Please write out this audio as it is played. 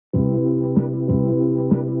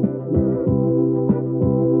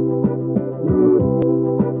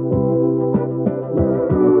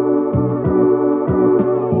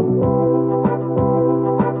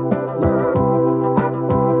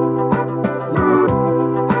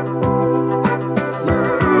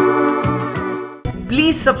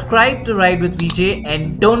subscribe to Ride with VJ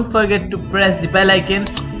and don't forget to press the bell icon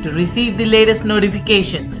to receive the latest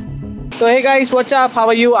notifications. So hey guys, what's up? How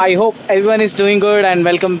are you? I hope everyone is doing good and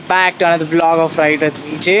welcome back to another vlog of Ride with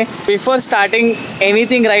VJ. Before starting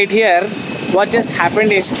anything right here, what just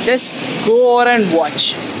happened is just go over and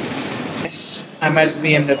watch. Yes, I'm at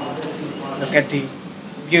BMW. Look at the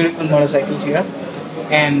beautiful motorcycles here.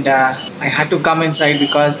 And I had to come inside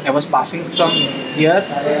because I was passing from here.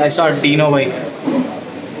 I saw Dino over here.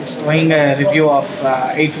 He's doing a review of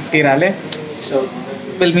 850 Raleigh. So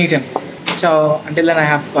we'll meet him. So until then I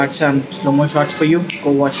have got some slow-mo shots for you.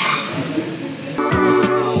 Go watch them.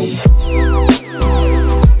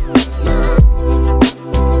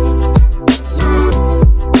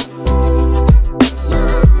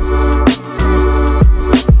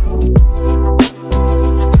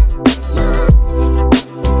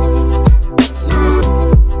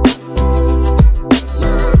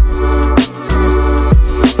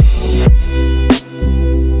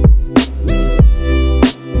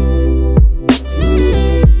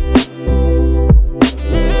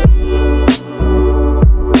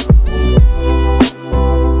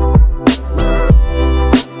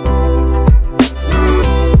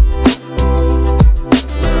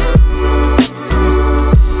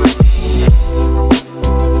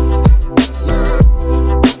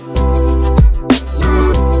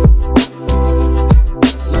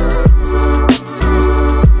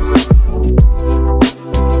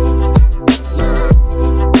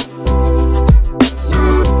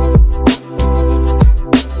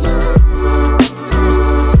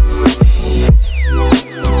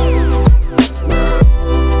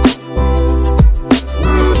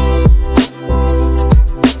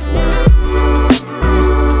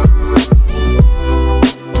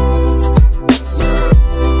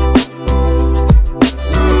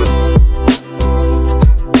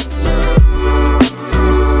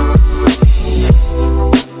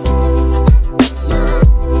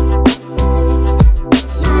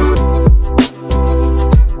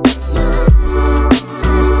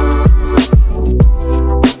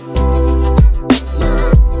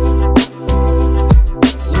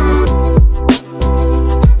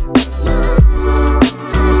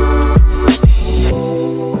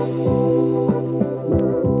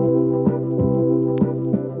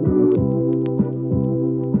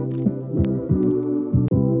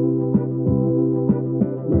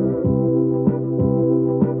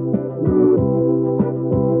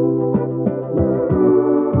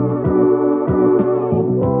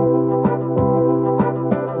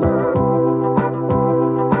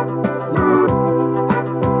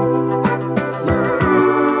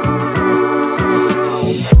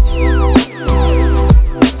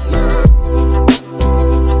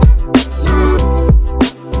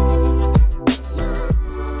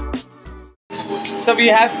 So we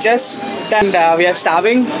have just done, we are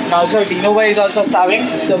starving. Also Dino is also starving.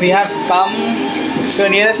 So we have come to the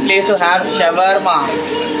nearest place to have shawarma.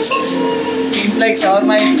 Seems like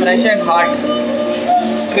shawarma is fresh and hot.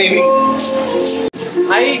 Craving.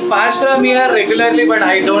 I pass from here regularly but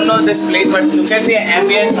I don't know this place, but look at the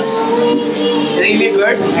ambience. Really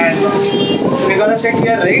good, and we're gonna sit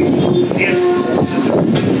here, right? Yes.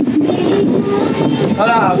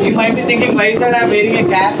 You might be thinking why is that I'm wearing a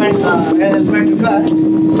cap and helmet, because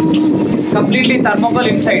completely thermocol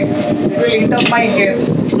inside. It will heat up my hair.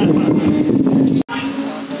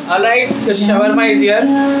 Alright, the shawarma is here.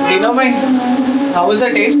 Dino bhai, how was the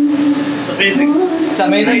taste? It's amazing. It's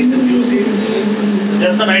amazing. Nice and juicy.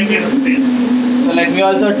 Just the right kind of taste. So let me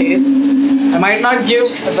also taste. I might not give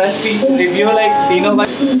the best review like Dino bhai.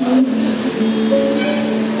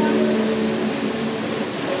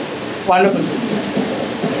 Wonderful.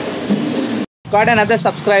 Got another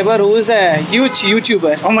subscriber who is a huge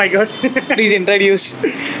YouTuber. Oh my god. Please introduce.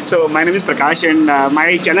 So my name is Prakash and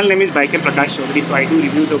my channel name is Biker Prakash Chaudhary. So I do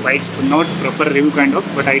review the bikes, not proper review kind of,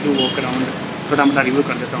 but I do walk around. छोटा मोटा review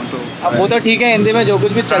कर देता हूँ. तो अब वो तो ठीक है, हिंदी में जो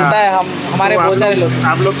कुछ भी चलता है हम हमारे बहुत सारे लोग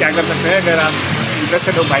आप लोग क्या कर सकते हैं, अगर आप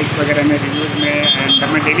इंटरेस्टेड हो बाइक्स वगैरह में, रिव्यूज़ में,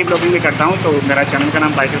 एंड मैं डेली ब्लॉगिंग भी करता हूँ, तो मेरा चैनल का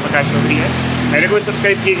नाम बाइकर प्रकाश चौधरी है. मेरे को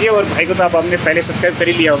सब्सक्राइब कीजिए और भाई को तो आपने पहले सब्सक्राइब कर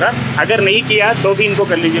ही लिया होगा. अगर नहीं किया तो भी इनको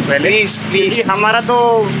कर लीजिए पहले, प्लीज़. हमारा तो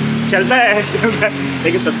चलता है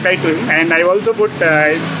लेकिन subscribe to him. And I also put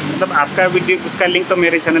मतलब आपका वीडियो उसका लिंक तो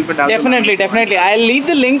मेरे चैनल पर डाल. Definitely I'll leave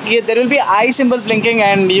the link. There will be eye symbol blinking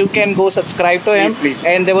and you can go subscribe to him. Please.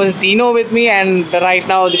 And there was Dino with me and right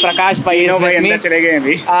now the Prakash bhai is with me. चले गए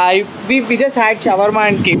अभी. We just had shawarma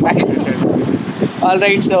and came back.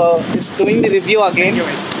 Alright, so it's doing the review again.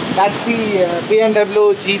 That's the BMW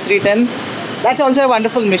G310. That's also a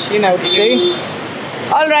wonderful machine, I would say.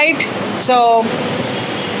 Alright, so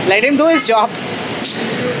let him do his job.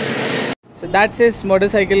 So that's his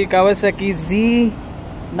motorcycle, Kawasaki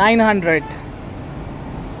Z900.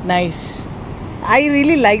 Nice. I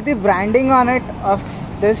really like the branding on it of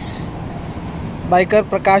this biker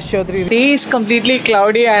Prakash Chaudhary. Day is completely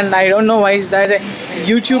cloudy and I don't know why is that a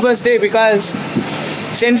YouTuber's day, because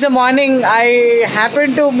since the morning I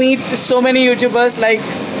happened to meet so many YouTubers like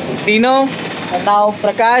Dino and now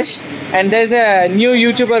Prakash, and there's a new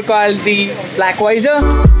YouTuber called the Blackwiser.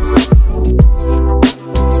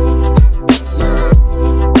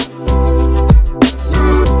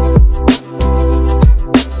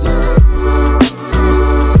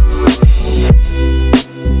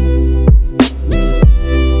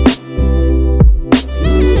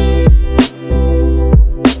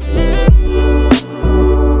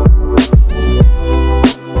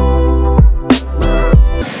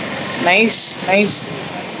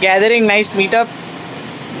 Nice gathering, nice meetup.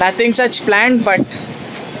 Nothing such planned, but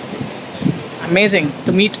amazing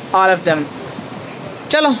to meet all of them.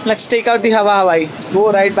 Chalo, let's take out the Hawaii. Let's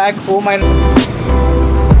go right back home and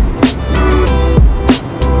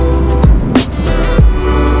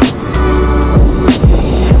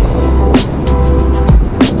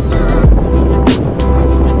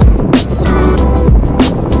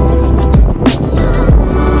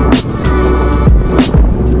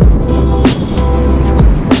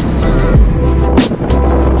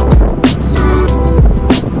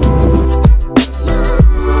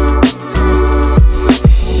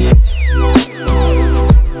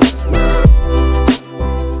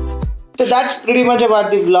So that's pretty much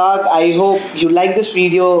about the vlog. I hope you like this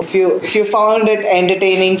video. If you found it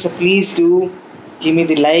entertaining, so please do give me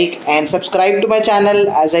the like and subscribe to my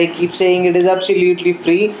channel. As I keep saying, it is absolutely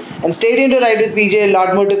free. And stay tuned to Ride with VJ. A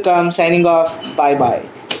lot more to come. Signing off. Bye bye.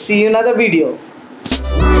 See you in another video.